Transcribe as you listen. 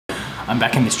I'm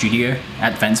back in the studio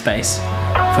at Vent Space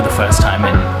for the first time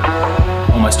in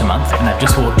almost a month, and I've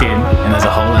just walked in and there's a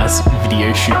whole ass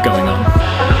video shoot going on.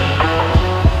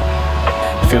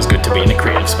 It feels good to be in a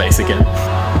creative space again.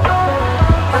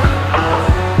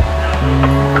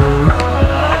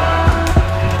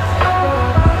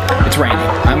 It's raining.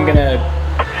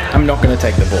 I'm not gonna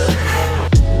take the board.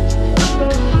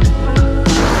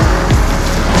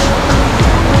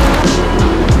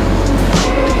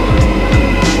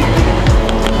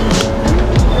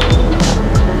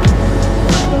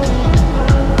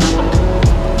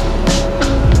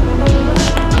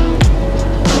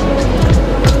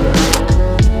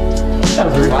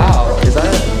 Wow,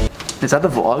 is that the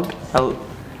vlog?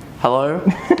 Hello?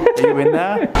 Are you in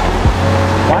there?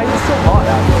 Why is it so hot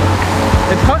out here?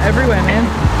 It's hot everywhere, man.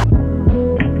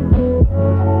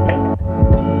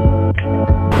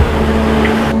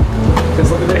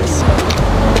 Just look at this.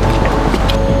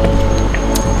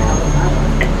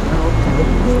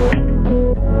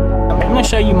 I'm gonna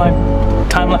show you my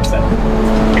time-lapse setup.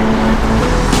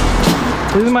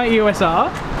 This is my EOS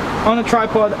R on a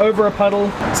tripod over a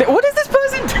puddle. So, what is this person?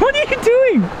 What are you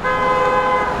doing?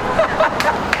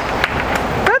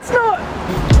 That's not.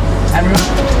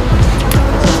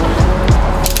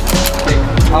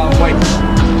 Wait.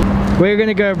 We're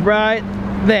gonna go right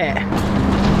there.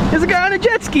 There's a guy on a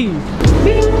jet ski. I'm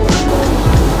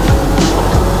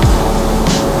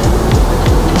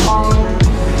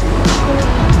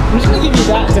just gonna give you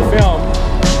that to film.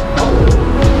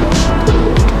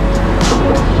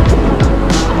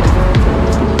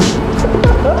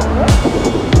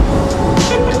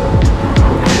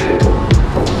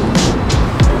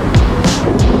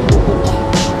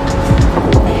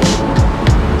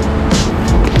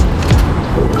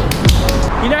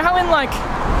 You know how in like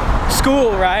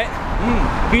school, right?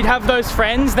 You'd have those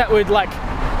friends that would like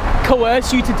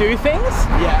coerce you to do things.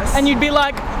 Yes. And you'd be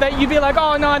like,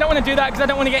 oh no, I don't want to do that because I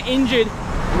don't want to get injured.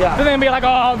 Yeah. But then be like,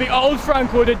 oh, the old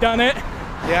Frank would have done it.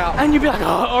 Yeah. And you'd be like, oh,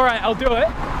 all right, I'll do it.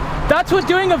 That's what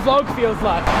doing a vlog feels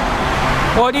like.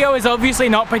 Audio is obviously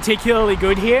not particularly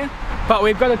good here, but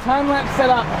we've got a time-lapse set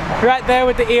up right there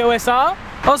with the EOS R.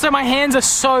 Also, my hands are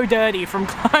so dirty from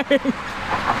climbing.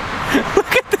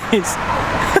 Look at this.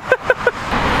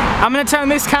 I'm gonna turn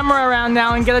this camera around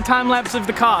now and get a time-lapse of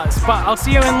the cars, but I'll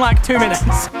see you in like 2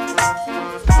 minutes.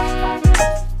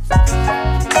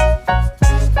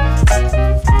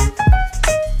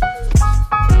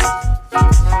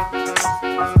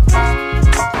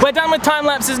 We're done with time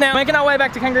lapses now. Making our way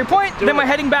back to Kangaroo Point, then we're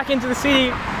heading back into the city,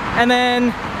 and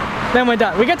then we're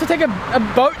done. We get to take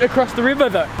a boat across the river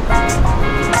though.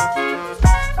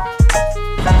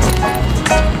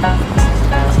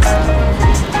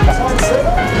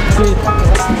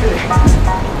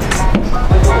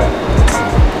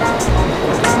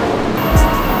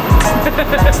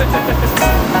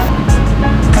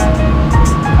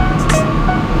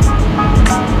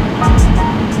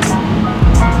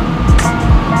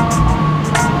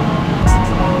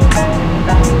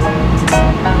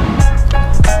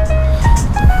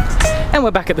 And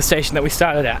we're back at the station that we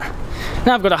started at.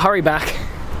 Now I've got to hurry back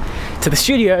to the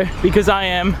studio because I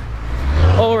am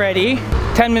already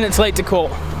 10 minutes late to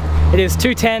call. It is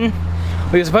 2:10.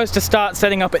 We were supposed to start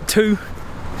setting up at 2.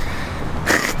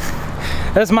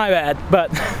 That's my bad,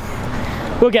 but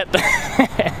we'll get there.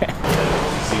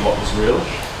 See what was real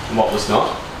and what was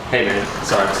not. Hey man,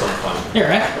 sorry I stopped fun. You're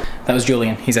right. That was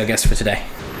Julian. He's our guest for today.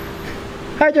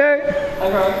 Hi Joe. Hi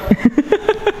bro.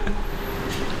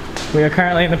 We are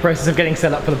currently in the process of getting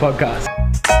set up for the podcast.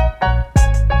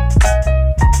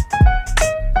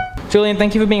 Julian,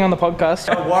 thank you for being on the podcast.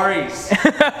 No worries.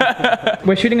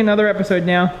 We're shooting another episode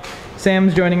now.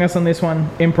 Sam's joining us on this one,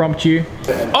 impromptu.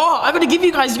 Oh, I've got to give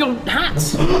you guys your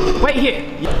hats. Wait here.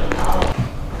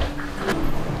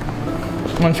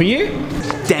 One for you,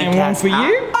 and one for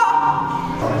you.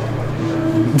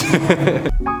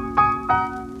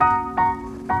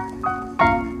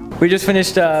 We just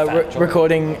finished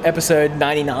recording episode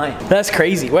 99. That's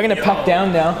crazy. We're gonna pack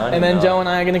down now, and then Joe and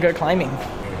I are gonna go climbing.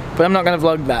 But I'm not gonna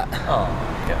vlog that. Oh,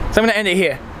 okay. So I'm gonna end it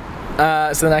here,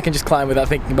 so then I can just climb without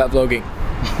thinking about vlogging.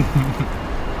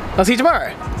 I'll see you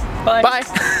tomorrow. Bye.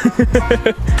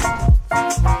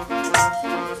 Bye.